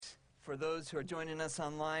For those who are joining us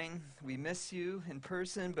online, we miss you in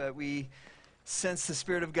person, but we sense the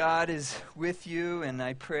Spirit of God is with you, and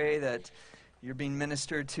I pray that you're being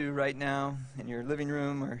ministered to right now in your living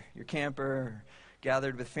room or your camper or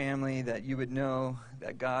gathered with family, that you would know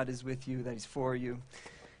that God is with you, that He's for you.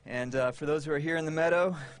 And for those who are here in the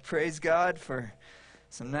meadow, praise God for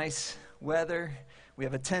some nice weather. We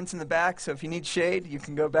have a tent in the back, so if you need shade, you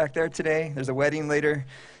can go back there today. There's a wedding later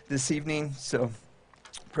this evening, so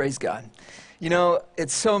praise God. You know,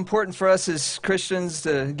 it's so important for us as Christians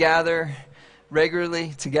to gather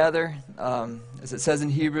regularly together, as it says in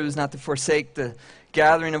Hebrews, not to forsake the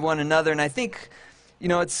gathering of one another. And I think, you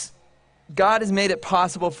know, God has made it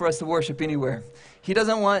possible for us to worship anywhere. He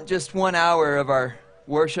doesn't want just 1 hour of our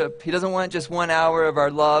worship. He doesn't want just 1 hour of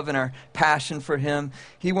our love and our passion for Him.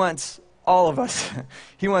 He wants all of us.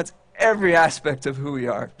 He wants every aspect of who we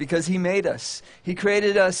are, because He made us. He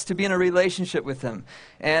created us to be in a relationship with Him.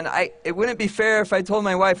 And it wouldn't be fair if I told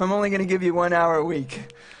my wife, I'm only going to give you 1 hour a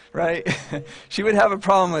week, right? She would have a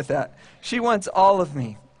problem with that. She wants all of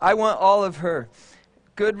me. I want all of her.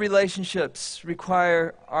 Good relationships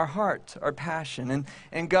require our heart, our passion.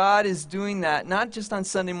 And God is doing that, not just on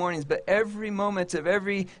Sunday mornings, but every moment of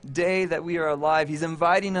every day that we are alive. He's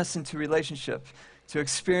inviting us into relationship to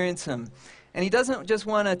experience Him. And He doesn't just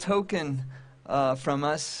want a token from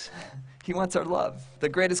us. He wants our love. The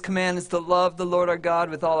greatest command is to love the Lord our God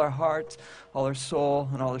with all our heart, all our soul,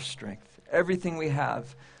 and all our strength. Everything we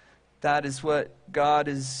have, that is what God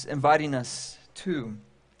is inviting us to.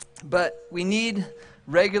 But we need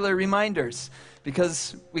regular reminders,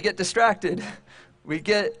 because we get distracted. We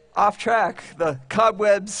get off track. The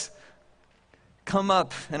cobwebs come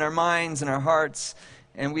up in our minds and our hearts,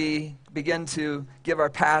 and we begin to give our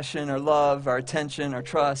passion, our love, our attention, our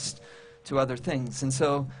trust to other things. And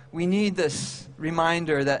so we need this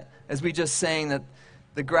reminder that, as we just sang, that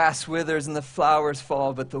the grass withers and the flowers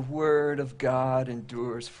fall, but the word of God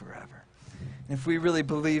endures forever. And if we really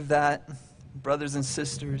believe that, brothers and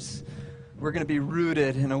sisters, we're going to be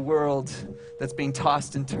rooted in a world that's being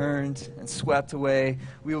tossed and turned and swept away.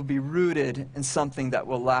 We will be rooted in something that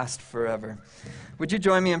will last forever. Would you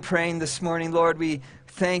join me in praying this morning? Lord, we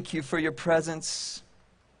thank You for Your presence.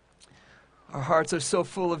 Our hearts are so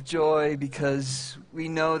full of joy because we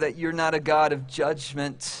know that You're not a God of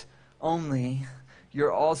judgment only.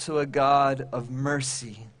 You're also a God of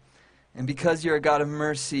mercy. And because You're a God of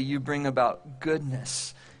mercy, You bring about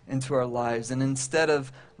goodness into our lives. And instead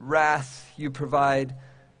of wrath, You provide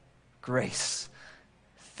grace.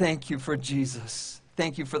 Thank You for Jesus.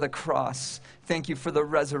 Thank You for the cross. Thank You for the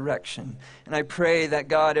resurrection. And I pray that,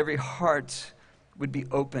 God, every heart would be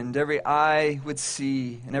opened, every eye would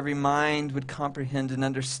see, and every mind would comprehend and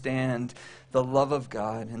understand the love of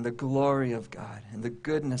God and the glory of God and the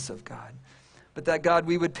goodness of God. But that, God,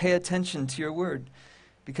 we would pay attention to Your word,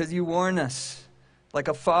 because You warn us like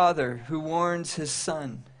a father who warns his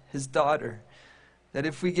son, his daughter, that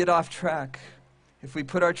if we get off track, if we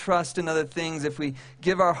put our trust in other things, if we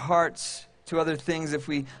give our hearts to other things, if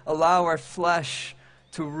we allow our flesh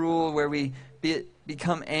to rule, where we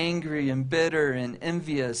become angry and bitter and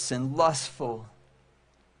envious and lustful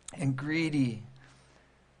and greedy,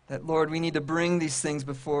 that, Lord, we need to bring these things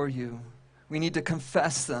before You. We need to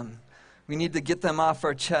confess them. We need to get them off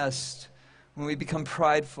our chest. When we become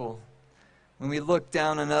prideful, when we look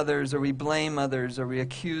down on others, or we blame others, or we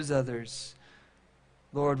accuse others,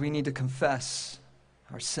 Lord, we need to confess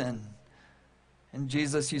our sin. And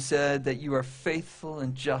Jesus, You said that You are faithful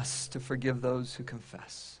and just to forgive those who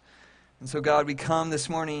confess. And so, God, we come this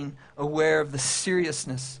morning aware of the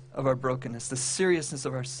seriousness of our brokenness, the seriousness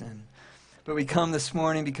of our sin. But we come this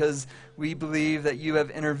morning because we believe that You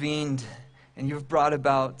have intervened and You've brought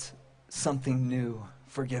about something new,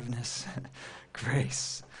 forgiveness,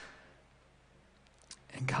 grace.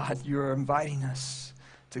 And God, You are inviting us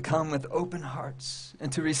to come with open hearts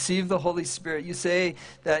and to receive the Holy Spirit. You say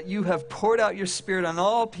that You have poured out Your Spirit on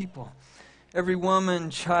all people, every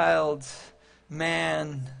woman, child,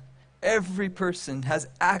 man. Every person has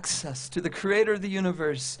access to the Creator of the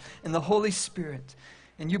universe and the Holy Spirit.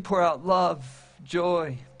 And You pour out love,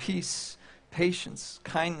 joy, peace, patience,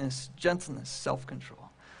 kindness, gentleness, self-control.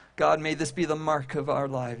 God, may this be the mark of our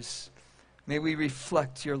lives. May we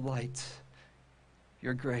reflect Your light,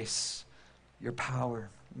 Your grace, Your power,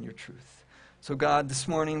 and Your truth. So, God, this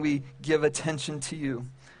morning we give attention to You.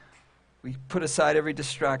 We put aside every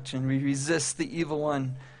distraction. We resist the evil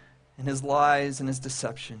one and his lies and his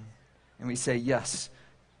deception. And we say yes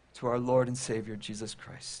to our Lord and Savior, Jesus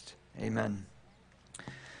Christ. Amen.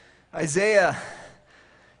 Isaiah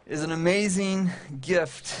is an amazing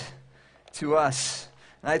gift to us.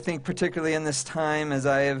 And I think particularly in this time, as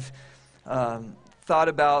I have thought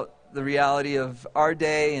about the reality of our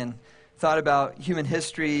day and thought about human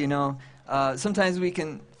history, sometimes we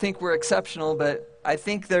can think we're exceptional, but I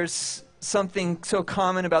think there's something so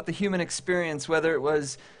common about the human experience, whether it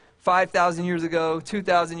was 5,000 years ago,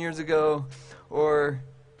 2,000 years ago, or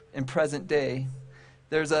in present day.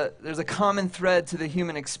 There's a common thread to the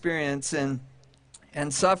human experience, and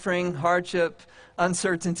suffering, hardship,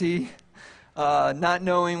 uncertainty, not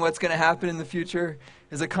knowing what's going to happen in the future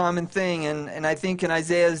is a common thing. And I think in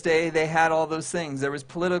Isaiah's day, they had all those things. There was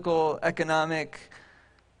political, economic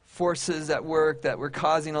forces at work that were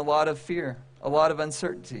causing a lot of fear, a lot of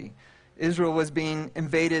uncertainty. Israel was being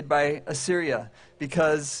invaded by Assyria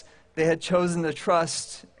because they had chosen to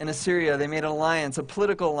trust in Assyria. They made an alliance, a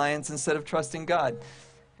political alliance, instead of trusting God.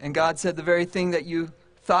 And God said the very thing that you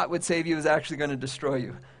thought would save you is actually going to destroy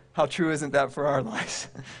you. How true isn't that for our lives?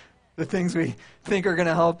 The things we think are going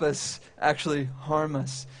to help us actually harm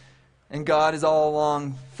us. And God is all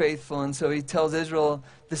along faithful. And so he tells Israel,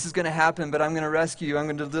 this is going to happen, but I'm going to rescue you. I'm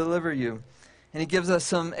going to deliver you. And he gives us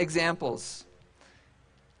some examples.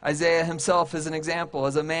 Isaiah himself is an example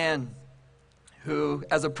as a man who,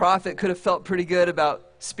 as a prophet, could have felt pretty good about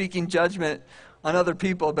speaking judgment on other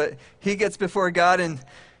people, but he gets before God and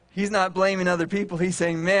he's not blaming other people. He's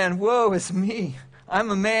saying, man, woe is me. I'm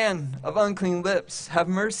a man of unclean lips. Have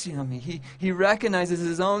mercy on me. He recognizes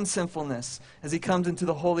his own sinfulness as he comes into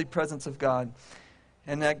the holy presence of God.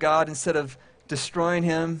 And that God, instead of destroying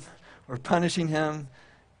him or punishing him,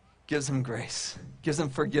 gives him grace, gives him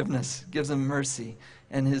forgiveness, gives him mercy.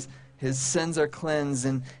 And his sins are cleansed.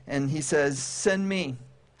 And he says, send me,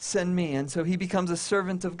 send me. And so he becomes a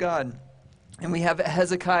servant of God. And we have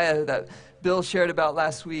Hezekiah that Bill shared about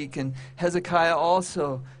last week. And Hezekiah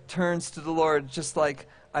also turns to the Lord just like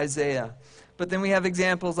Isaiah. But then we have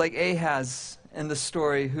examples like Ahaz in the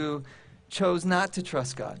story who chose not to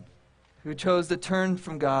trust God, who chose to turn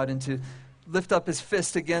from God and to lift up his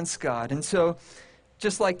fist against God. And so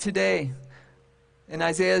just like today, in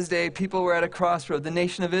Isaiah's day, people were at a crossroad. The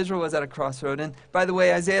nation of Israel was at a crossroad. And by the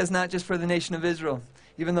way, Isaiah is not just for the nation of Israel.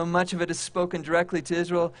 Even though much of it is spoken directly to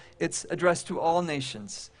Israel, it's addressed to all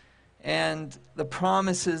nations. And the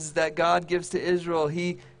promises that God gives to Israel,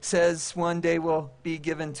 he says one day will be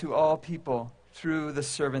given to all people through the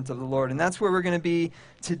servant of the Lord. And that's where we're going to be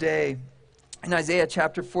today in Isaiah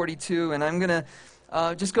chapter 42. And I'm going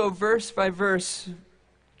to just go verse by verse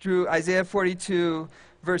through Isaiah 42,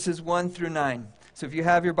 verses 1 through 9. So if you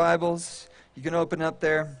have your Bibles, you can open up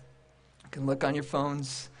there. You can look on your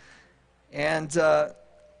phones. And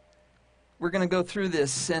we're going to go through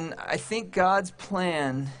this. And I think God's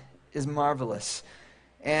plan is marvelous.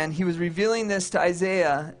 And he was revealing this to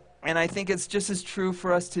Isaiah, and I think it's just as true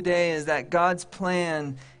for us today, is that God's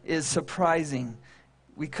plan is surprising.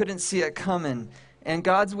 We couldn't see it coming. And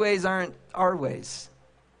God's ways aren't our ways.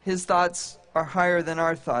 His thoughts are higher than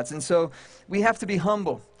our thoughts. And so we have to be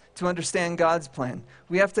humble to understand God's plan.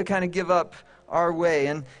 We have to kind of give up our way.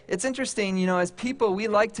 And it's interesting, as people, we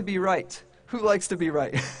like to be right. Who likes to be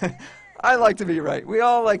right? I like to be right. We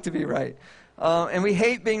all like to be right. And we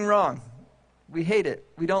hate being wrong. We hate it.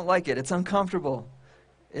 We don't like it. It's uncomfortable.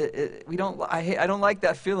 I don't like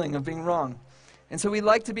that feeling of being wrong. And so we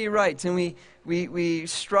like to be right, and we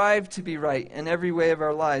strive to be right in every way of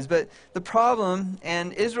our lives. But the problem,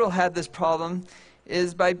 and Israel had this problem,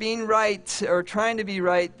 is by being right or trying to be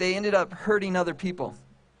right, they ended up hurting other people.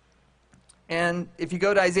 And if you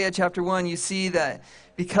go to Isaiah chapter 1, you see that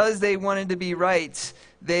because they wanted to be right,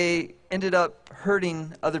 they ended up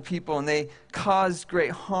hurting other people, and they caused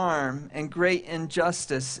great harm and great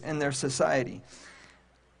injustice in their society.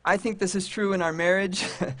 I think this is true in our marriage.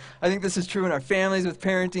 I think this is true in our families with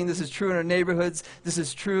parenting. This is true in our neighborhoods. This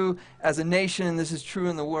is true as a nation, and this is true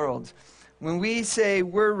in the world. When we say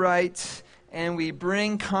we're right and we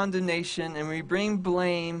bring condemnation and we bring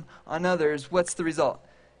blame on others, what's the result?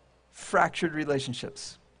 Fractured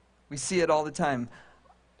relationships. We see it all the time.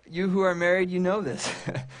 You who are married, you know this.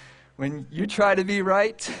 When you try to be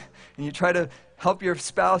right and you try to help your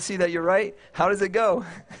spouse see that you're right, how does it go?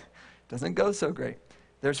 It doesn't go so great.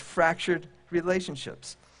 There's fractured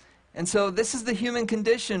relationships. And so this is the human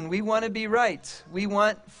condition. We want to be right. We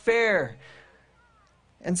want fair.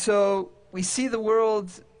 And so we see the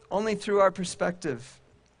world only through our perspective.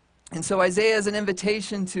 And so Isaiah is an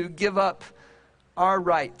invitation to give up our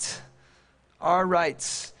rights,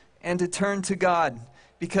 and to turn to God,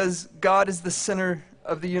 because God is the center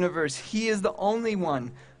of the universe. He is the only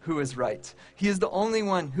one who is right. He is the only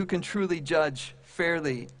one who can truly judge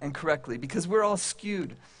fairly and correctly, because we're all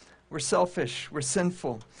skewed. We're selfish. We're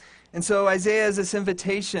sinful. And so Isaiah is this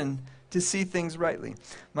invitation to see things rightly.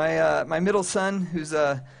 My middle son, who's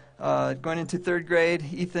a going into third grade.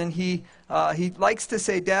 Ethan, he likes to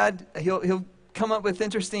say, Dad, he'll come up with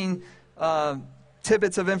interesting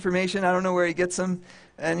tidbits of information. I don't know where he gets them.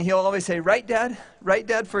 And he'll always say, right, Dad? Right,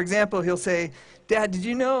 Dad? For example, he'll say, Dad, did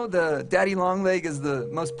you know the daddy longleg is the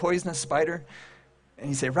most poisonous spider? And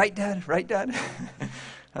he'd say, right, Dad? Right, Dad?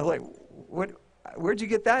 I was like, what? Where'd you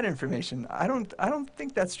get that information? I don't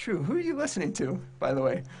think that's true. Who are you listening to, by the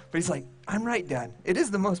way? But he's like, I'm right, Dad. It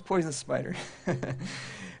is the most poisonous spider.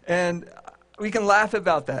 And we can laugh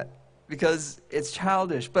about that because it's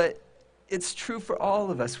childish, but it's true for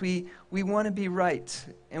all of us. We want to be right,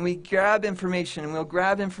 and we grab information, and we'll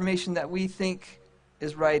grab information that we think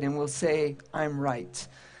is right, and we'll say, I'm right.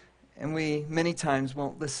 And we, many times,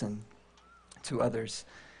 won't listen to others.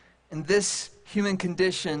 And this human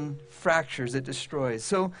condition fractures, it destroys.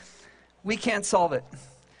 So we can't solve it.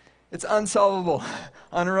 It's unsolvable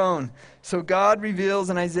on our own. So God reveals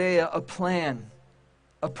in Isaiah a plan,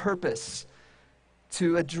 a purpose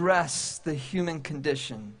to address the human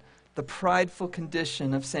condition, the prideful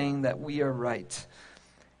condition of saying that we are right,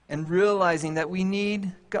 and realizing that we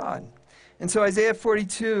need God. And so Isaiah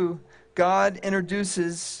 42, God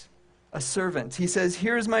introduces a servant. He says,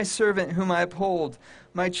 here is my servant whom I uphold,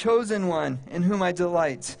 my chosen one in whom I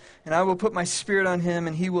delight, and I will put my spirit on him,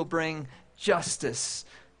 and he will bring justice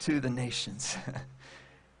to the nations.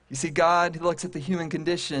 You see, God looks at the human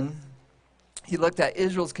condition. He looked at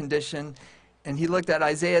Israel's condition, and he looked at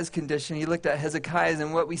Isaiah's condition. He looked at Hezekiah's,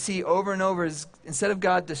 and what we see over and over is instead of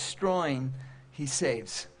God destroying, he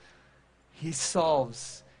saves. He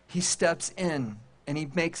solves. He steps in, and he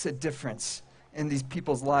makes a difference in these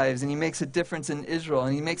people's lives, and he makes a difference in Israel,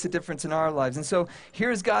 and he makes a difference in our lives. And so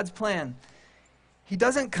here's God's plan. He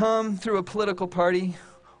doesn't come through a political party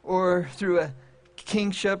or through a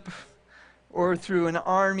kingship or through an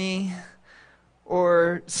army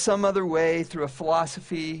or some other way, through a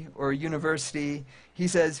philosophy or a university. He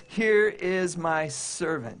says, here is my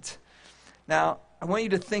servant. Now, I want you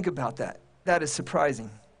to think about that. That is surprising.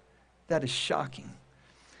 That is shocking.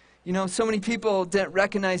 You know, so many people didn't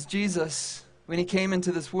recognize Jesus when he came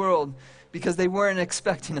into this world because they weren't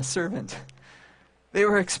expecting a servant. They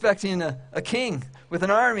were expecting a king with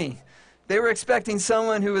an army. They were expecting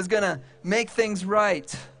someone who was going to make things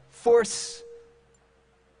right, force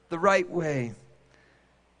the right way.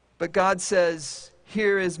 But God says,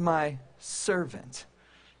 here is my servant.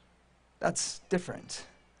 That's different.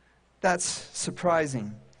 That's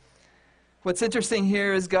surprising. What's interesting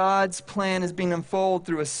here is God's plan is being unfolded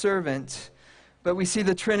through a servant, but we see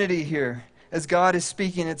the Trinity here. As God is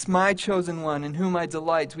speaking, it's my chosen one in whom I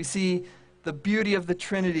delight. We see the beauty of the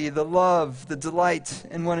Trinity, the love, the delight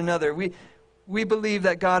in one another. We believe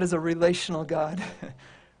that God is a relational God.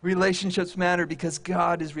 Relationships matter because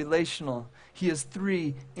God is relational. He is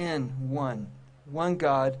three in one. One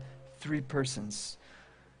God, three persons.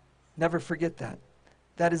 Never forget that.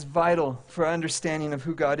 That is vital for our understanding of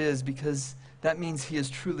who God is because that means he is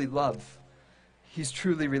truly love. He's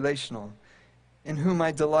truly relational. In whom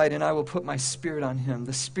I delight, and I will put my spirit on him.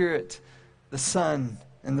 The Spirit, the Son,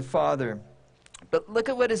 and the Father. But look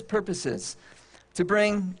at what his purpose is. To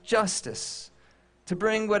bring justice. To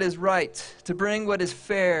bring what is right. To bring what is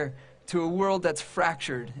fair to a world that's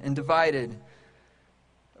fractured and divided.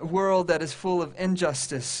 A world that is full of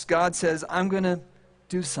injustice. God says, I'm going to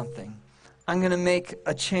do something. I'm going to make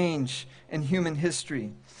a change in human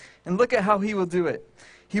history. And look at how he will do it.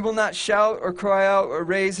 He will not shout or cry out or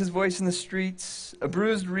raise his voice in the streets. A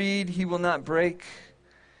bruised reed he will not break,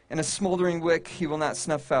 and a smoldering wick he will not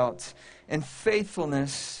snuff out. In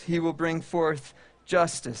faithfulness he will bring forth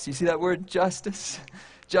justice. You see that word, justice?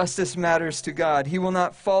 Justice matters to God. He will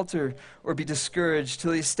not falter or be discouraged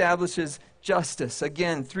till he establishes justice,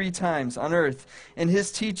 again, 3 times on earth. In his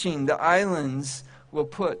teaching, the islands will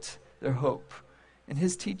put their hope. In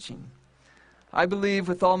his teaching. I believe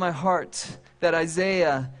with all my heart that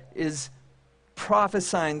Isaiah is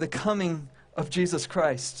prophesying the coming of Jesus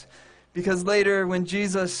Christ. Because later when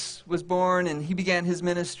Jesus was born and he began his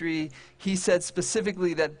ministry, he said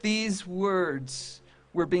specifically that these words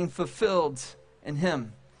were being fulfilled in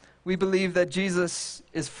him. We believe that Jesus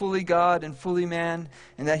is fully God and fully man,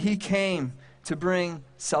 and that he came to bring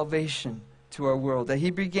salvation to our world. That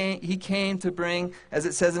he came to bring, as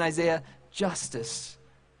it says in Isaiah, justice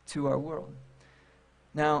to our world.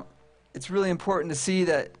 Now, it's really important to see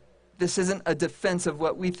that this isn't a defense of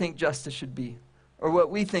what we think justice should be or what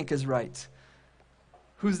we think is right.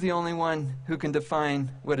 Who's the only one who can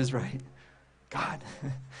define what is right? God.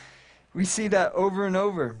 We see that over and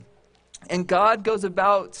over. And God goes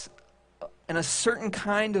about in a certain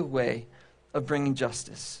kind of way of bringing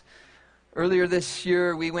justice. Earlier this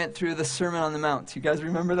year, we went through the Sermon on the Mount. You guys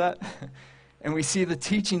remember that? And we see the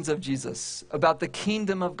teachings of Jesus about the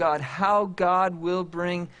kingdom of God, how God will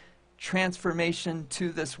bring transformation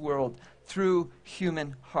to this world through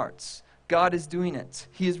human hearts. God is doing it.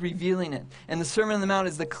 He is revealing it. And the Sermon on the Mount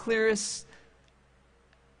is the clearest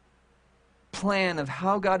plan of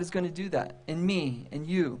how God is going to do that in me and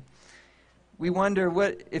you.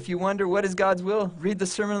 If you wonder what is God's will, read the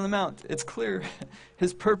Sermon on the Mount. It's clear.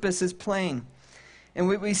 His purpose is plain. And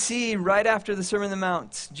what we see right after the Sermon on the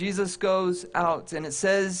Mount, Jesus goes out, and it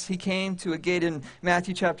says he came to a gate in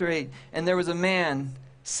Matthew chapter 8, and there was a man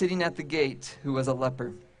sitting at the gate who was a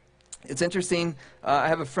leper. It's interesting. I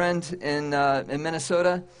have a friend in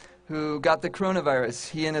Minnesota who got the coronavirus.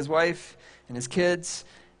 He and his wife and his kids,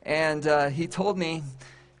 and he told me,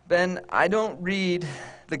 Ben, I don't read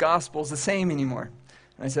the Gospels the same anymore.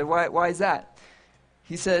 And I said, why is that?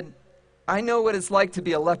 He said, I know what it's like to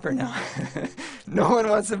be a leper now. No one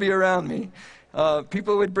wants to be around me.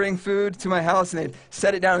 People would bring food to my house, and they'd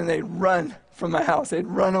set it down, and they'd run from my house. They'd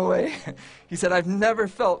run away. He said, I've never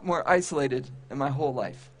felt more isolated in my whole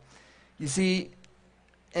life. You see,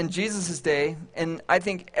 in Jesus' day, and I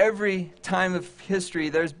think every time of history,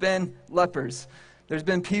 there's been lepers. There's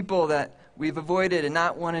been people that we've avoided and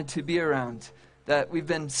not wanted to be around, that we've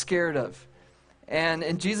been scared of. And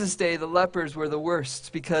in Jesus' day, the lepers were the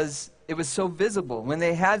worst because it was so visible. When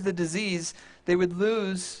they had the disease, they would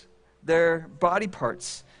lose their body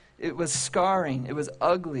parts. It was scarring. It was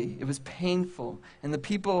ugly. It was painful. And the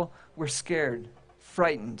people were scared,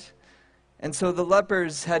 frightened. And so the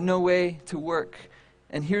lepers had no way to work.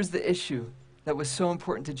 And here's the issue that was so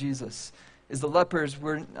important to Jesus, is the lepers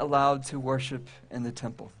weren't allowed to worship in the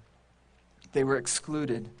temple. They were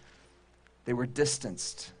excluded. They were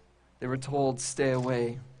distanced. They were told, stay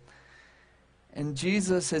away. And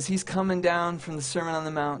Jesus, as he's coming down from the Sermon on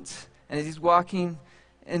the Mount, and as he's walking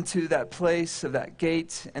into that place of that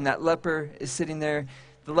gate, and that leper is sitting there,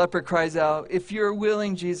 the leper cries out, if you're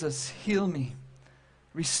willing, Jesus, heal me,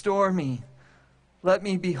 restore me, let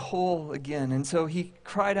me be whole again. And so he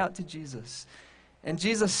cried out to Jesus. And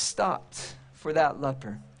Jesus stopped for that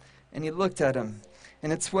leper, and he looked at him.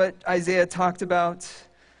 And it's what Isaiah talked about,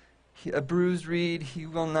 a bruised reed he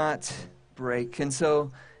will not break. And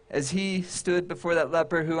so as he stood before that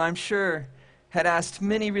leper, who I'm sure had asked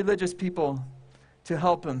many religious people to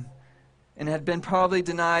help him, and had been probably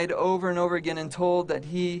denied over and over again and told that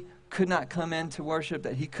he could not come in to worship,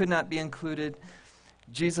 that he could not be included,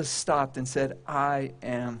 Jesus stopped and said, I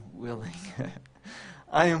am willing.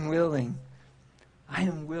 I am willing. I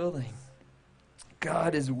am willing.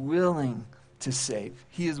 God is willing to save.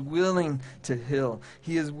 He is willing to heal.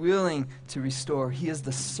 He is willing to restore. He is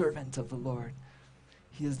the servant of the Lord.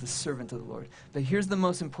 He is the servant of the Lord. But here's the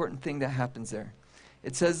most important thing that happens there.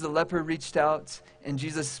 It says the leper reached out, and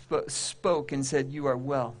Jesus spoke and said, you are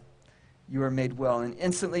well. You are made well. And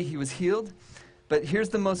instantly he was healed. But here's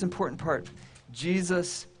the most important part.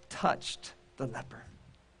 Jesus touched the leper.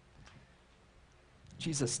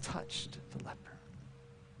 Jesus touched the leper.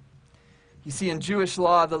 You see, in Jewish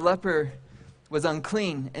law, the leper was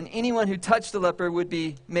unclean, and anyone who touched the leper would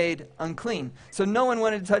be made unclean. So no one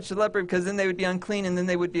wanted to touch the leper because then they would be unclean, and then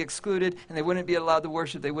they would be excluded, and they wouldn't be allowed to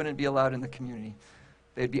worship. They wouldn't be allowed in the community.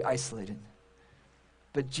 They'd be isolated.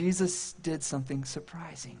 But Jesus did something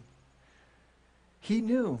surprising. He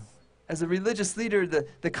knew, as a religious leader,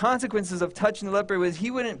 the consequences of touching the leper was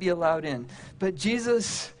he wouldn't be allowed in. But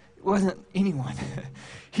Jesus wasn't anyone.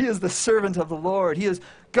 He is the servant of the Lord. He is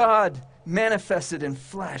God manifested in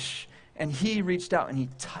flesh. And he reached out and he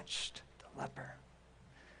touched the leper.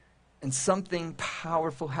 And something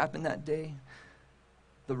powerful happened that day.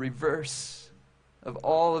 The reverse of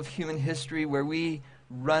all of human history, where we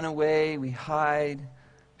run away, we hide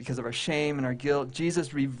because of our shame and our guilt.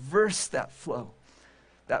 Jesus reversed that flow.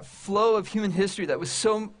 That flow of human history that was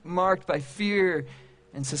so marked by fear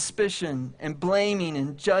and suspicion and blaming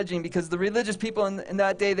and judging, because the religious people in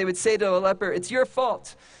that day, they would say to a leper, it's your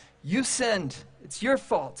fault. You sinned. It's your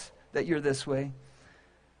fault that you're this way.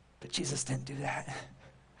 But Jesus didn't do that.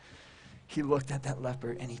 He looked at that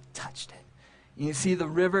leper and he touched it. And you see the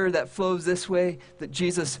river that flows this way, that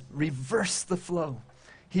Jesus reversed the flow.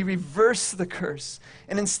 He reversed the curse.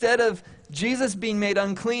 And instead of Jesus being made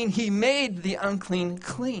unclean, he made the unclean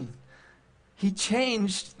clean. He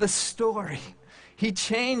changed the story. He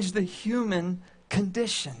changed the human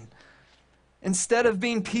condition. Instead of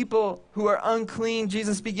being people who are unclean,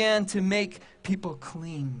 Jesus began to make people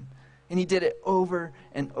clean. And he did it over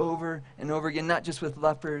and over and over again, not just with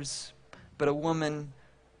lepers, but a woman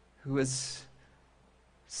who was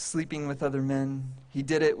sleeping with other men. He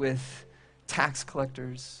did it with tax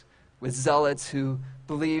collectors, with zealots who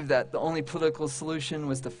believed that the only political solution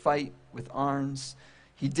was to fight with arms.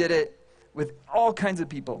 He did it with all kinds of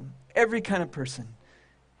people, every kind of person.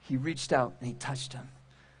 He reached out and he touched them.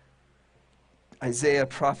 Isaiah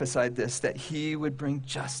prophesied this, that he would bring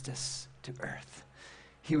justice to earth.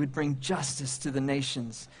 He would bring justice to the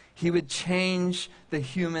nations. He would change the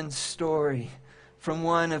human story from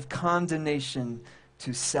one of condemnation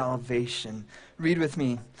to salvation. Read with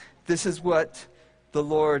me. This is what the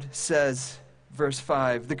Lord says, verse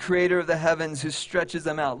 5. The creator of the heavens who stretches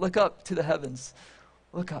them out. Look up to the heavens.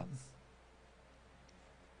 Look up.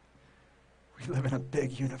 We live in a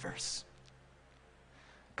big universe.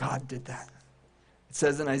 God did that. It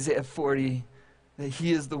says in Isaiah 40 that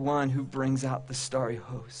he is the one who brings out the starry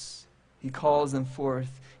hosts. He calls them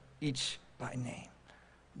forth each by name.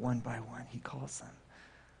 One by one, he calls them.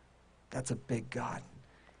 That's a big God.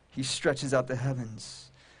 He stretches out the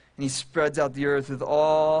heavens, and he spreads out the earth with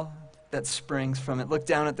all that springs from it. Look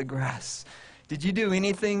down at the grass. Did you do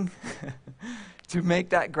anything to make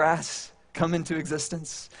that grass come into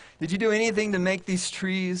existence? Did you do anything to make these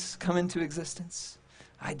trees come into existence?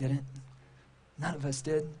 I didn't. None of us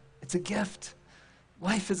did. It's a gift.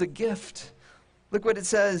 Life is a gift. Look what it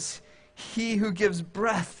says. He who gives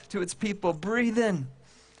breath to its people. Breathe in.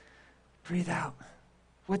 Breathe out.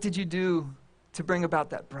 What did you do to bring about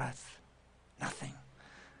that breath? Nothing.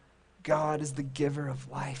 God is the giver of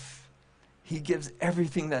life. He gives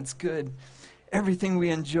everything that's good. Everything we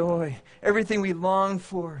enjoy, everything we long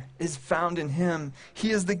for is found in him.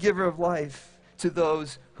 He is the giver of life to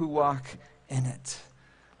those who walk in it.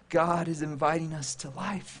 God is inviting us to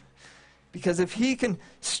life. Because if he can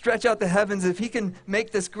stretch out the heavens, if he can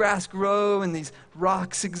make this grass grow and these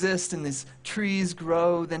rocks exist and these trees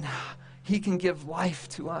grow, then he can give life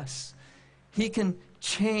to us. He can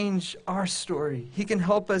change our story. He can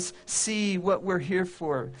help us see what we're here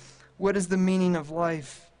for. What is the meaning of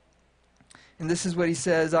life? And this is what he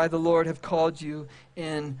says, I, the Lord, have called you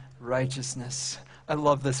in righteousness. I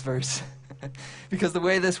love this verse. Because the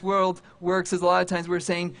way this world works is a lot of times we're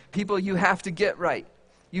saying, people, you have to get right.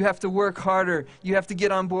 You have to work harder. You have to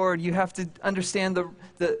get on board. You have to understand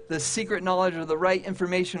the secret knowledge or the right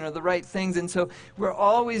information or the right things. And so we're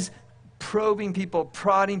always probing people,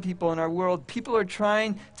 prodding people in our world. People are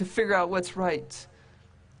trying to figure out what's right.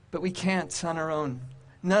 But we can't on our own.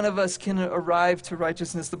 None of us can arrive to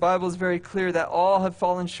righteousness. The Bible is very clear that all have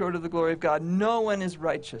fallen short of the glory of God. No one is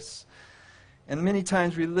righteous. And many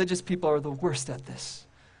times religious people are the worst at this.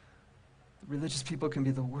 Religious people can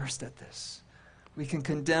be the worst at this. We can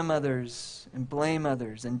condemn others and blame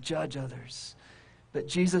others and judge others. But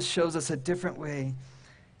Jesus shows us a different way.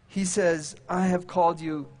 He says, I have called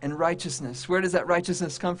you in righteousness. Where does that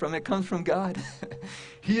righteousness come from? It comes from God.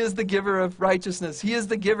 He is the giver of righteousness. He is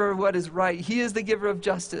the giver of what is right. He is the giver of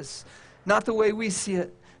justice. Not the way we see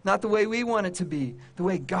it, not the way we want it to be, the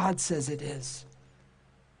way God says it is.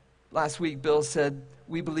 Last week, Bill said,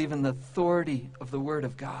 we believe in the authority of the Word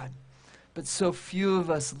of God. But so few of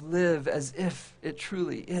us live as if it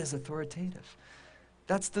truly is authoritative.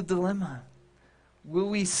 That's the dilemma. Will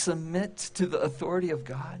we submit to the authority of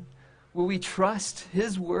God? Will we trust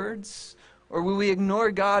his words? Or will we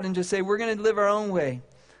ignore God and just say, we're going to live our own way?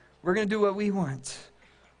 We're going to do what we want.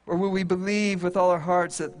 Or will we believe with all our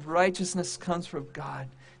hearts that righteousness comes from God,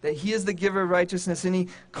 that he is the giver of righteousness, and he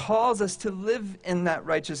calls us to live in that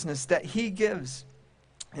righteousness that he gives.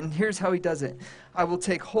 And here's how he does it. I will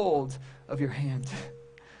take hold of your hand.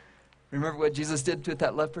 Remember what Jesus did with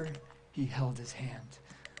that leper? He held his hand.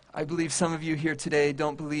 I believe some of you here today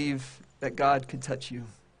don't believe that God could touch you.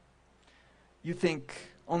 You think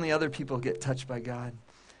only other people get touched by God.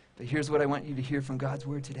 But here's what I want you to hear from God's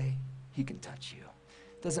word today. He can touch you.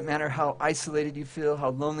 It doesn't matter how isolated you feel, how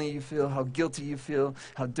lonely you feel, how guilty you feel,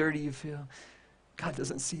 how dirty you feel. God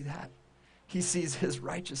doesn't see that. He sees his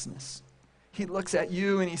righteousness. He looks at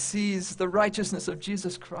you and he sees the righteousness of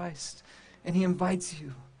Jesus Christ. And he invites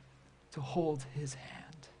you to hold his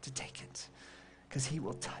hand, to take it. Because he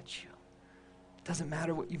will touch you. It doesn't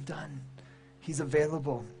matter what you've done. He's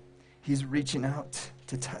available. He's reaching out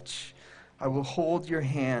to touch. I will hold your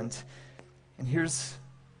hand. And here's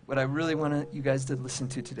what I really want you guys to listen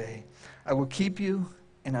to today. I will keep you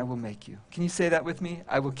and I will make you. Can you say that with me?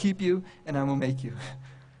 I will keep you and I will make you.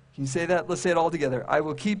 Can you say that? Let's say it all together. I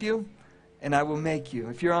will keep you and I will make you.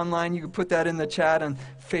 If you're online, you can put that in the chat on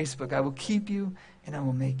Facebook. I will keep you and I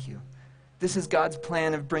will make you. This is God's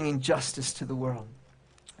plan of bringing justice to the world.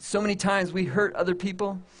 So many times we hurt other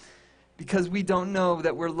people because we don't know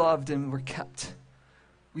that we're loved and we're kept.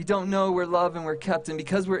 We don't know we're loved and we're kept. And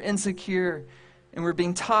because we're insecure and we're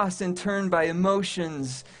being tossed and turned by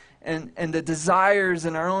emotions and the desires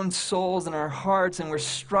in our own souls and our hearts, and we're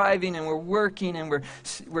striving and we're working and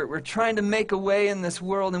we're trying to make a way in this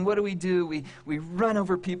world. And what do? We run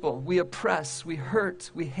over people. We oppress. We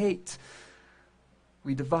hurt. We hate.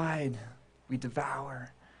 We divide. We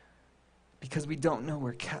devour because we don't know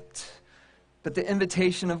we're kept. But the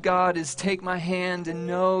invitation of God is, take my hand and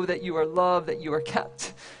know that you are loved, that you are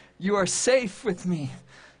kept. You are safe with me.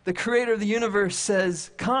 The creator of the universe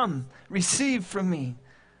says, come, receive from me.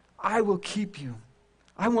 I will keep you.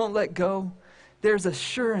 I won't let go. There's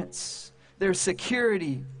assurance. There's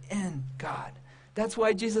security in God. That's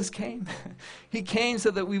why Jesus came. He came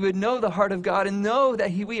so that we would know the heart of God and know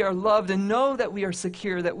that we are loved and know that we are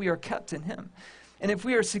secure, that we are kept in him. And if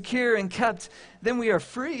we are secure and kept, then we are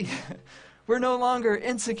free. We're no longer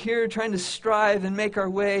insecure, trying to strive and make our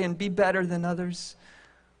way and be better than others.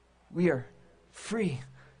 We are free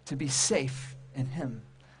to be safe in him.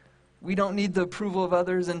 We don't need the approval of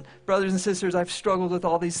others. And brothers and sisters, I've struggled with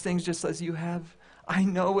all these things just as you have. I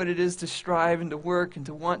know what it is to strive and to work and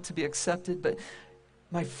to want to be accepted, but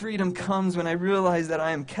my freedom comes when I realize that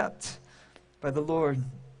I am kept by the Lord.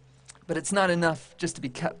 But it's not enough just to be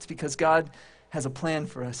kept, because God has a plan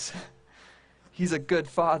for us. He's a good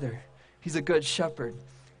father. He's a good shepherd.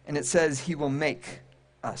 And it says he will make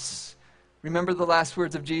us. Remember the last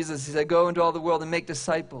words of Jesus. He said, go into all the world and make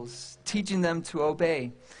disciples, teaching them to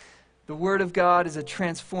obey. The word of God is a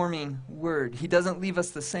transforming word. He doesn't leave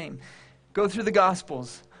us the same. Go through the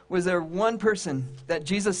Gospels. Was there one person that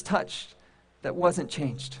Jesus touched that wasn't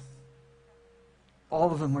changed?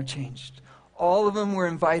 All of them were changed. All of them were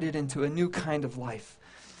invited into a new kind of life.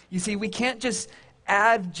 You see, we can't just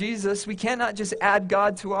add Jesus. We cannot just add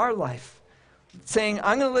God to our life, saying,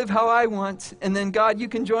 I'm going to live how I want, and then God, you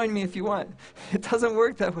can join me if you want. It doesn't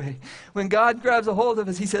work that way. When God grabs a hold of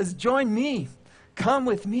us, he says, join me. Come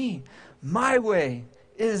with me. My way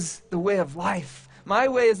is the way of life. My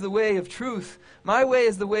way is the way of truth. My way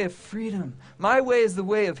is the way of freedom. My way is the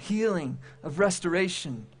way of healing, of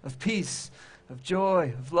restoration, of peace, of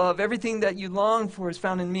joy, of love. Everything that you long for is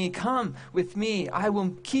found in me. Come with me. I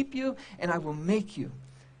will keep you and I will make you.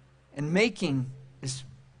 And making is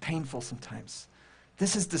painful sometimes.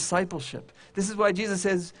 This is discipleship. This is why Jesus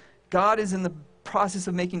says God is in the process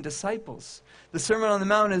of making disciples. The Sermon on the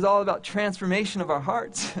Mount is all about transformation of our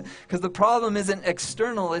hearts, because the problem isn't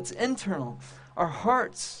external, it's internal. Our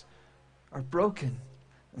hearts are broken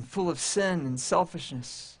and full of sin and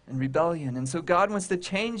selfishness and rebellion. And so God wants to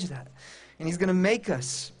change that. And he's going to make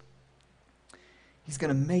us. He's going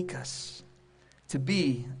to make us to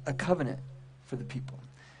be a covenant for the people.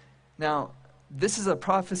 Now, this is a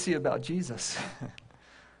prophecy about Jesus.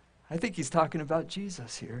 I think he's talking about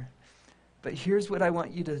Jesus here. But here's what I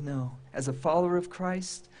want you to know. As a follower of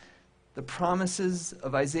Christ, the promises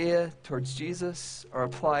of Isaiah towards Jesus are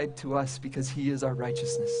applied to us because he is our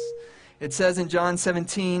righteousness. It says in John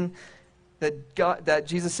 17 that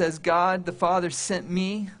Jesus says, God the Father sent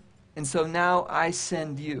me, and so now I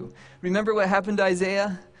send you. Remember what happened to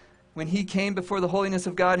Isaiah when he came before the holiness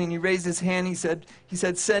of God and he raised his hand, he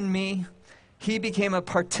said, send me. He became a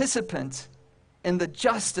participant in the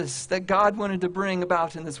justice that God wanted to bring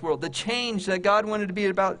about in this world, the change that God wanted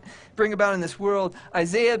to bring about in this world.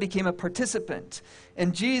 Isaiah became a participant,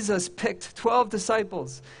 and Jesus picked 12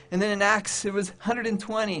 disciples, and then in Acts it was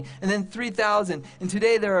 120, and then 3,000, and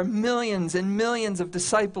today there are millions and millions of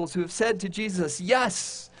disciples who have said to Jesus,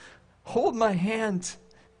 yes, hold my hand,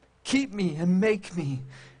 keep me and make me.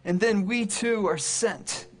 And then we too are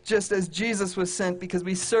sent, just as Jesus was sent, because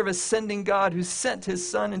we serve a sending God who sent his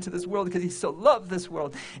Son into this world because he so loved this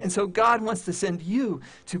world. And so God wants to send you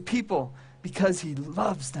to people because he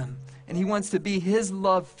loves them. And he wants to be his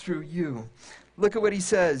love through you. Look at what he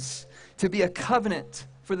says, to be a covenant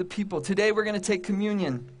for the people. Today we're going to take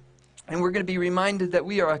communion, and we're going to be reminded that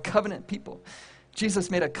we are a covenant people. Jesus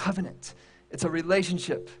made a covenant. It's a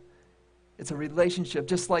relationship. It's a relationship.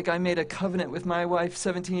 Just like I made a covenant with my wife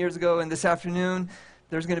 17 years ago, and this afternoon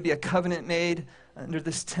there's going to be a covenant made under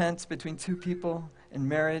this tent between two people in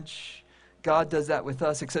marriage. God does that with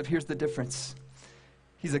us, except here's the difference.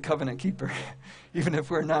 He's a covenant keeper, even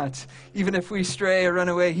if we're not. Even if we stray or run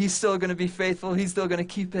away, he's still going to be faithful. He's still going to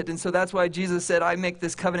keep it. And so that's why Jesus said, I make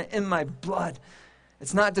this covenant in my blood.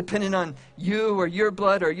 It's not dependent on you or your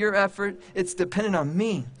blood or your effort. It's dependent on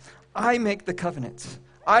me. I make the covenant.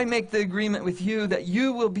 I make the agreement with you that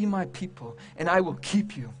you will be my people, and I will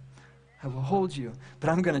keep you. I will hold you,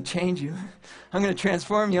 but I'm going to change you. I'm going to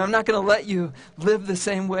transform you. I'm not going to let you live the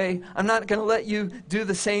same way. I'm not going to let you do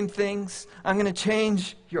the same things. I'm going to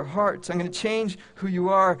change your hearts. I'm going to change who you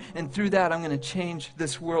are, and through that, I'm going to change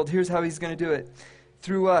this world. Here's how he's going to do it.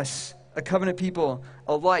 Through us a covenant people,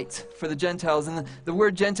 a light for the Gentiles. And the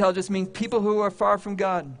word Gentile just means people who are far from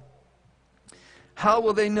God. How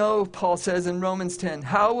will they know, Paul says in Romans 10,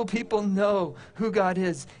 how will people know who God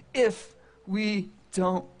is if we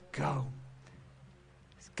don't go?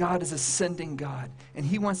 God is a sending God, and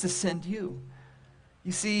he wants to send you.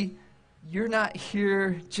 You see, you're not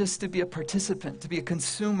here just to be a participant, to be a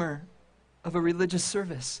consumer of a religious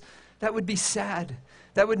service. That would be sad.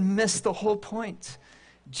 That would miss the whole point.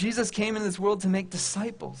 Jesus came into this world to make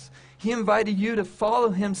disciples. He invited you to follow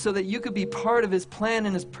him so that you could be part of his plan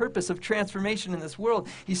and his purpose of transformation in this world.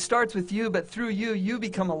 He starts with you, but through you, you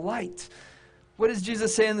become a light. What does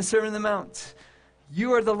Jesus say in the Sermon on the Mount?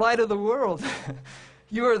 You are the light of the world.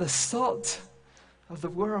 You are the salt of the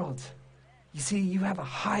world. You see, you have a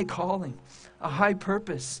high calling, a high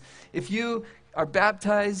purpose. If you are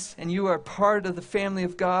baptized and you are part of the family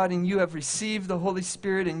of God and you have received the Holy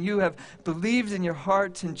Spirit and you have believed in your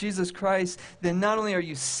heart in Jesus Christ, then not only are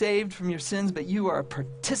you saved from your sins, but you are a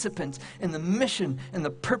participant in the mission and the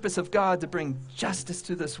purpose of God to bring justice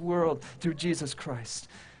to this world through Jesus Christ.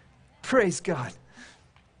 Praise God.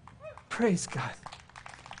 Praise God.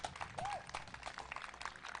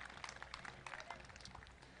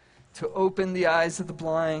 To open the eyes of the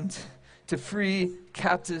blind, to free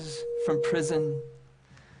captives from prison.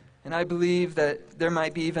 And I believe that there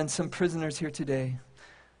might be even some prisoners here today.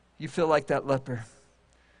 You feel like that leper.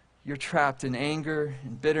 You're trapped in anger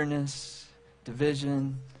and bitterness,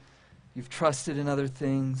 division. You've trusted in other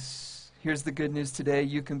things. Here's the good news today.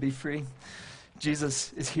 You can be free.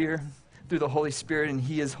 Jesus is here through the Holy Spirit, and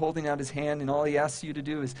he is holding out his hand, and all he asks you to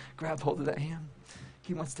do is grab hold of that hand.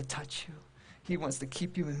 He wants to touch you. He wants to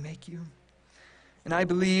keep you and make you. And I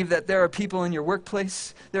believe that there are people in your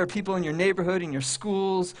workplace, there are people in your neighborhood, in your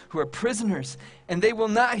schools, who are prisoners, and they will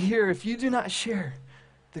not hear if you do not share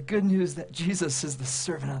the good news that Jesus is the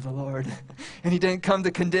servant of the Lord. And he didn't come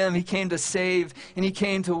to condemn, he came to save, and he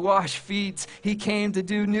came to wash feet. He came to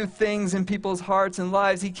do new things in people's hearts and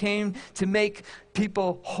lives. He came to make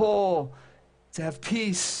people whole, to have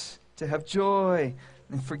peace, to have joy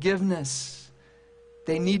and forgiveness.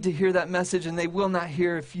 They need to hear that message, and they will not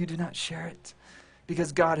hear if you do not share it,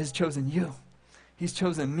 because God has chosen you. He's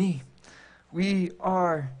chosen me. We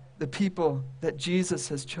are the people that Jesus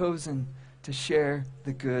has chosen to share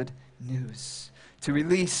the good news, to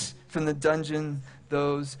release from the dungeon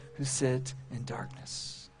those who sit in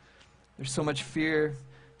darkness. There's so much fear,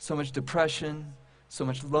 so much depression, so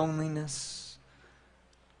much loneliness.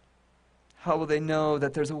 How will they know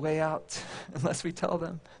that there's a way out unless we tell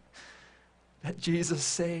them that Jesus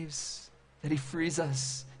saves, that he frees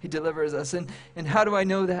us, he delivers us? And how do I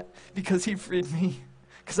know that? Because he freed me.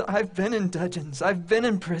 Because I've been in dungeons, I've been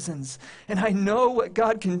in prisons, and I know what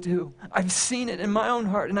God can do. I've seen it in my own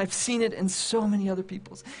heart, and I've seen it in so many other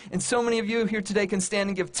people's. And so many of you here today can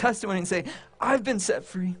stand and give testimony and say, I've been set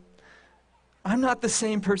free. I'm not the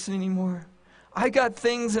same person anymore. I got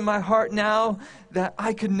things in my heart now that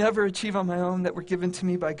I could never achieve on my own that were given to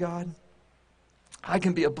me by God. I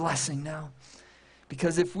can be a blessing now.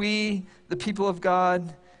 Because if we, the people of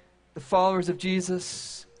God, the followers of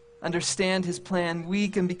Jesus, understand his plan, we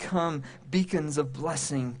can become beacons of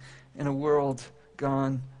blessing in a world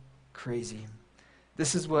gone crazy.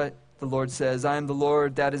 This is what the Lord says, I am the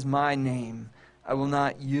Lord, that is my name. I will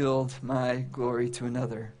not yield my glory to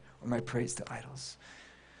another or my praise to idols.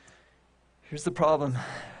 Here's the problem.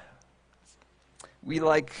 We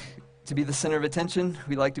like to be the center of attention.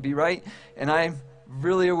 We like to be right. And I'm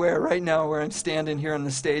really aware right now where I'm standing here on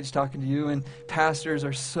the stage talking to you, and pastors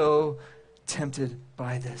are so tempted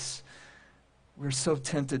by this. We're so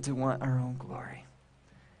tempted to want our own glory.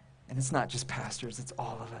 And it's not just pastors, it's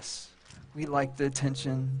all of us. We like the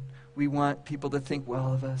attention. We want people to think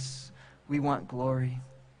well of us. We want glory.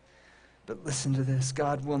 But listen to this.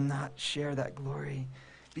 God will not share that glory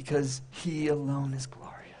because he alone is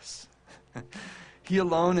glorious. He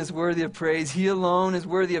alone is worthy of praise. He alone is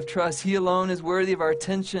worthy of trust. He alone is worthy of our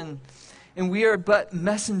attention. And we are but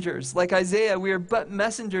messengers. Like Isaiah, we are but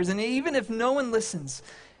messengers. And even if no one listens,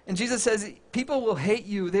 and Jesus says, people will hate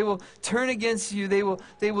you. They will turn against you. They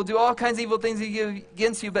will do all kinds of evil things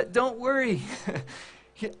against you. But don't worry.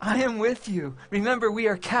 I am with you. Remember, we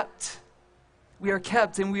are kept. We are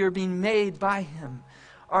kept, and we are being made by him.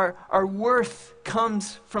 Our worth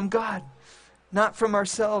comes from God, not from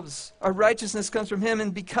ourselves. Our righteousness comes from him,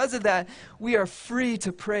 and because of that, we are free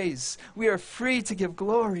to praise. We are free to give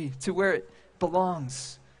glory to where it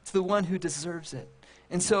belongs, to the one who deserves it.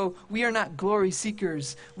 And so we are not glory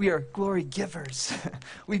seekers, we are glory givers.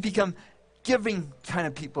 We become giving kind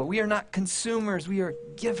of people. We are not consumers, we are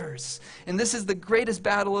givers. And this is the greatest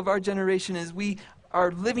battle of our generation, is we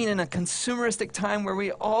are living in a consumeristic time where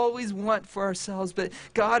we always want for ourselves, but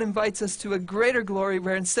God invites us to a greater glory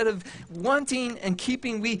where instead of wanting and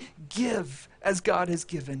keeping, we give as God has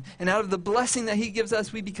given. And out of the blessing that he gives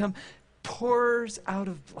us, we become pourers out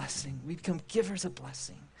of blessing. We become givers of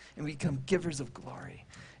blessing, and we become givers of glory,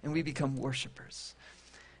 and we become worshipers.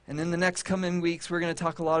 And in the next coming weeks, we're going to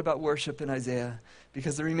talk a lot about worship in Isaiah,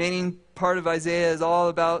 because the remaining part of Isaiah is all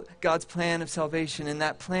about God's plan of salvation, and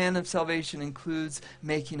that plan of salvation includes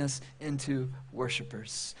making us into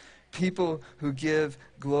worshipers, people who give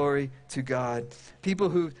glory to God, people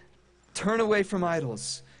who turn away from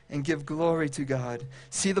idols and give glory to God.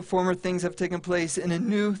 See, the former things have taken place, and a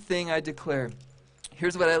new thing I declare.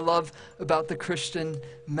 Here's what I love about the Christian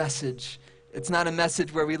message. It's not a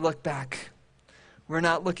message where we look back. We're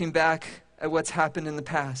not looking back at what's happened in the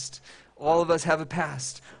past. All of us have a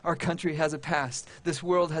past. Our country has a past. This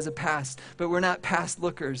world has a past. But we're not past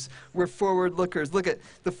lookers. We're forward lookers. Look at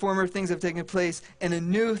the former things have taken place, and a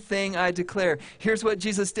new thing I declare. Here's what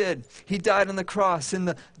Jesus did. He died on the cross, and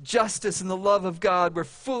the justice and the love of God were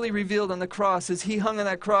fully revealed on the cross as he hung on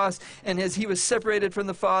that cross, and as he was separated from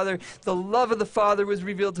the Father, the love of the Father was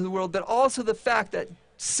revealed to the world, but also the fact that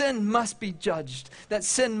sin must be judged, that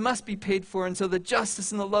sin must be paid for, and so the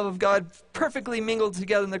justice and the love of God perfectly mingled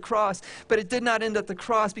together on the cross. But it did not end at the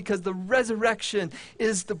cross, because the resurrection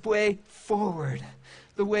is the way forward.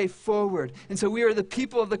 The way forward. And so we are the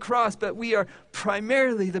people of the cross, but we are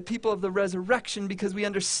primarily the people of the resurrection, because we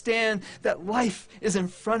understand that life is in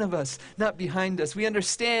front of us, not behind us. We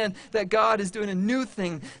understand that God is doing a new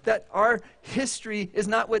thing, that our history is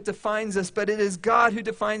not what defines us, but it is God who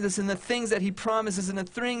defines us, in the things that he promises and the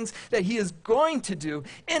things that he is going to do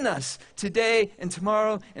in us today and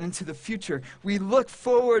tomorrow and into the future. We look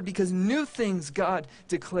forward because new things God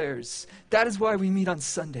declares. That is why we meet on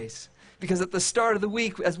Sundays. Because at the start of the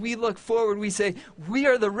week, as we look forward, we say, we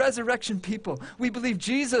are the resurrection people. We believe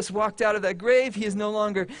Jesus walked out of that grave. He is no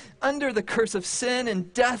longer under the curse of sin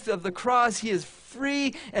and death of the cross. He is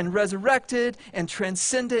free and resurrected and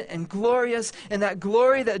transcendent and glorious. And that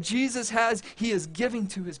glory that Jesus has, he is giving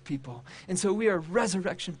to his people. And so we are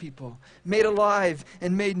resurrection people, made alive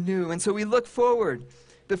and made new. And so we look forward.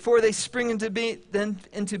 Before they spring into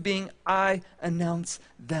being, I announce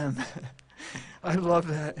them. I love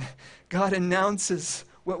that. God announces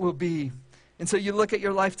what will be. And so you look at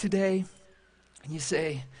your life today and you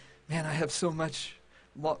say, man, I have so much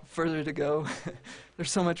further to go.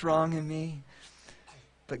 There's so much wrong in me.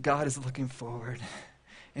 But God is looking forward.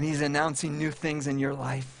 And he's announcing new things in your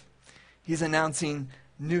life. He's announcing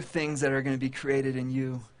new things that are going to be created in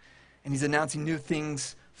you. And he's announcing new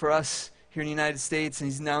things for us here in the United States. And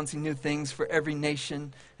he's announcing new things for every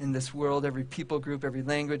nation in this world, every people group, every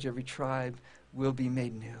language, every tribe will be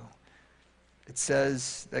made new. It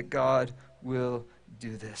says that God will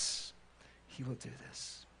do this. He will do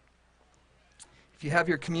this. If you have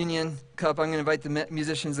your communion cup, I'm going to invite the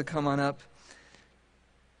musicians to come on up.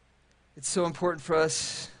 It's so important for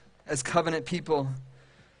us as covenant people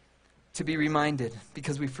to be reminded,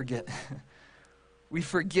 because we forget. We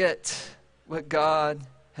forget what God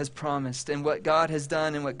has promised and what God has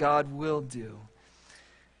done and what God will do.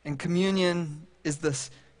 And communion is this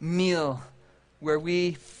meal where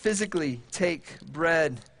we physically take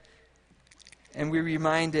bread and we're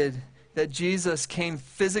reminded that Jesus came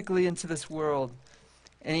physically into this world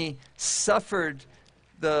and he suffered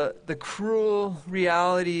the cruel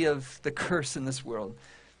reality of the curse in this world.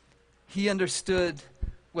 He understood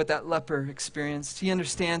what that leper experienced. He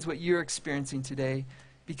understands what you're experiencing today,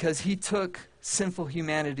 because he took sinful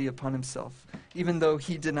humanity upon himself. Even though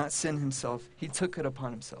he did not sin himself, he took it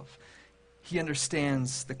upon himself. He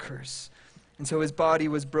understands the curse. And so his body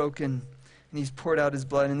was broken, and he's poured out his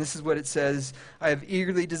blood. And this is what it says: I have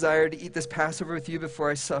eagerly desired to eat this Passover with you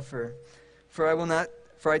before I suffer.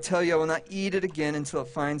 For I tell you, I will not eat it again until it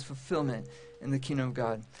finds fulfillment in the kingdom of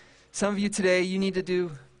God. Some of you today, you need to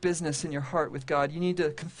do business in your heart with God. You need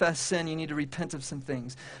to confess sin. You need to repent of some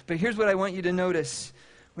things. But here's what I want you to notice.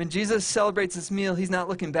 When Jesus celebrates this meal, he's not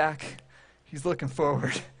looking back. He's looking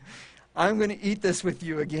forward. I'm going to eat this with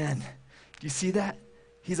you again. Do you see that?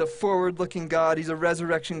 He's a forward-looking God. He's a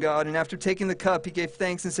resurrection God. And after taking the cup, he gave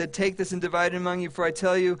thanks and said, take this and divide it among you, for I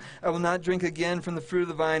tell you, I will not drink again from the fruit of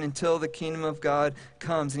the vine until the kingdom of God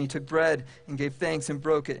comes. And he took bread and gave thanks and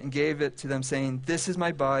broke it and gave it to them, saying, this is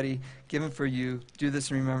my body given for you. Do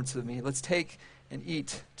this in remembrance of me. Let's take and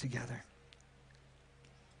eat together.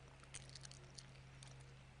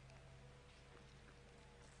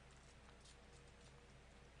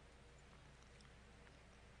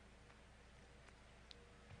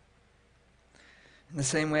 In the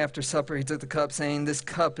same way, after supper, he took the cup, saying, "This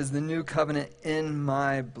cup is the new covenant in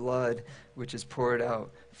my blood, which is poured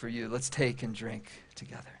out for you." Let's take and drink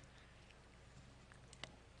together.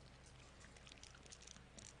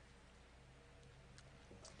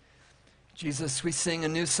 Jesus, we sing a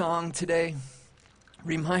new song today,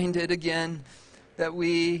 reminded again that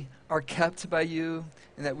we are kept by you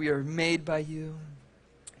and that we are made by you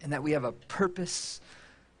and that we have a purpose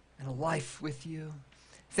and a life with you.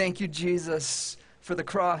 Thank you, Jesus, for the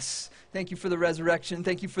cross. Thank you for the resurrection.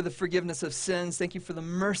 Thank you for the forgiveness of sins. Thank you for the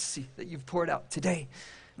mercy that you've poured out today.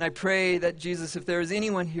 And I pray that, Jesus, if there is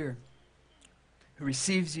anyone here who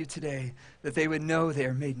receives you today, that they would know they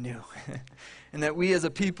are made new and that we as a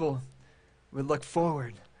people would look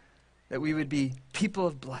forward, that we would be people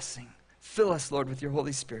of blessing. Fill us, Lord, with your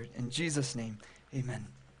Holy Spirit. In Jesus' name, amen.